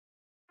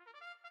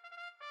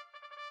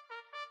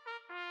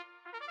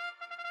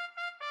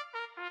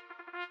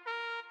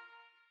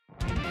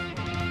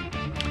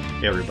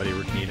Hey everybody,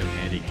 Rick Needham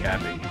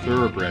handicapping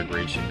thoroughbred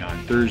racing on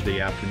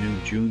Thursday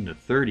afternoon, June the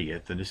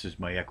 30th, and this is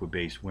my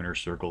Equibase Winter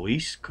Circle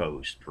East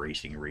Coast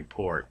racing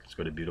report. Let's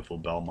go to beautiful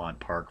Belmont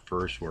Park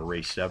first, where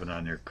race 7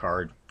 on their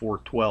card,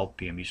 4:12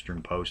 p.m.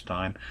 Eastern Post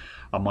Time.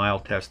 A mile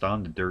test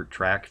on the dirt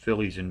track,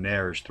 fillies and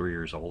mares 3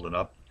 years old and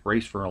up.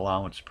 Race for an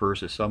allowance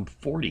purse of some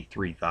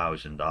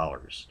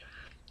 $43,000.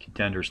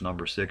 Contenders: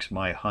 number 6,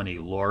 My Honey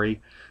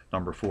Lori,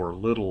 number 4,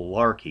 Little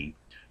Larky,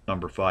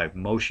 number 5,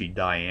 Moshi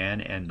Diane,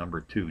 and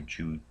number 2,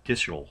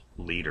 Judicial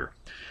Leader.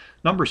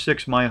 Number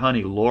 6, My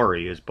Honey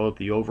Lori, is both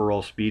the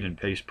overall speed and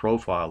pace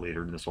profile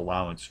leader in this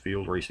allowance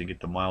field. Racing at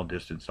the mile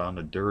distance on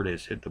the dirt,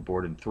 has hit the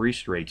board in 3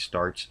 straight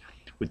starts,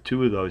 with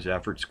 2 of those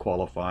efforts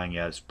qualifying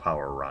as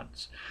power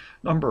runs.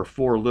 Number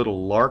 4,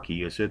 Little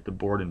Larky, has hit the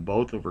board in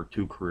both of her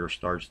 2 career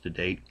starts to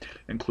date,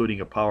 including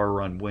a power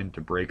run win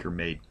to Breaker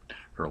made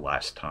her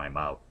last time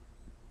out.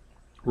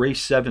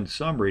 Race 7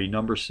 summary: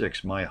 number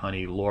 6, My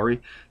Honey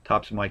Lori,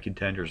 tops my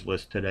contenders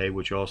list today,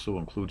 which also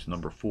includes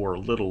number 4,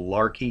 Little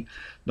Larky,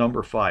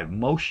 number 5,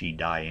 Moshi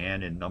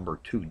Diane, and number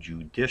 2,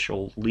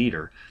 Judicial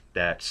Leader.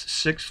 That's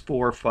 6,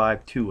 4,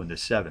 5, 2 in the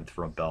 7th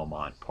from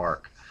Belmont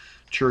Park.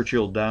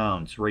 Churchill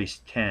Downs, race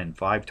 10,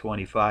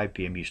 5:25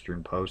 p.m.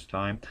 Eastern Post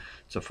Time.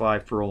 It's a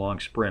 5-furlong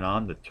sprint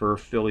on the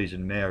turf. Fillies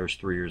and mares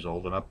 3 years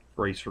old and up.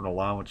 Race for an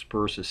allowance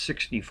purse of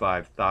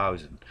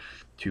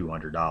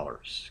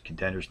 $65,200.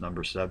 Contenders: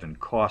 number 7,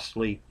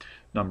 Costly,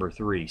 number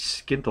 3,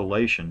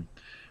 Scintillation,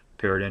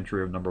 paired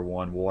entry of number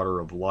 1, Water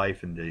of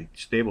Life, and the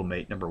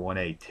stablemate number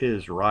 1A,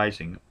 Tis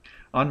Rising,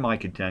 on my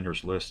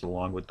contenders list,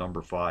 along with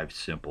number 5,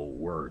 Simple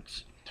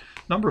Words.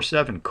 Number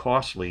 7,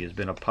 Costly, has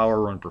been a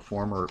power run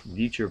performer in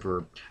each of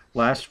her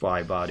last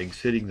 5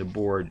 outings, hitting the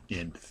board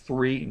in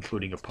 3,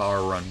 including a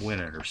power run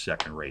win in her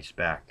second race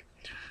back.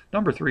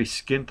 Number 3,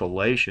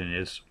 Scintillation,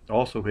 has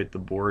also hit the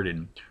board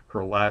in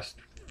her last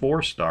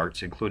 4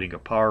 starts, including a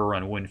power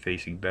run win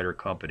facing better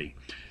company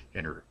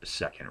in her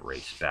second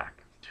race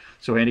back.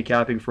 So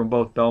handicapping from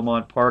both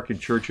Belmont Park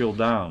and Churchill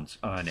Downs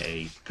on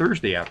a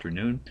Thursday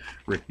afternoon.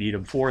 Rick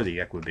Needham for the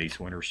Equibase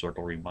Winter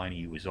Circle, reminding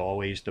you as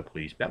always to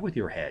please bet with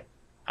your head,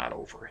 not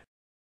over it.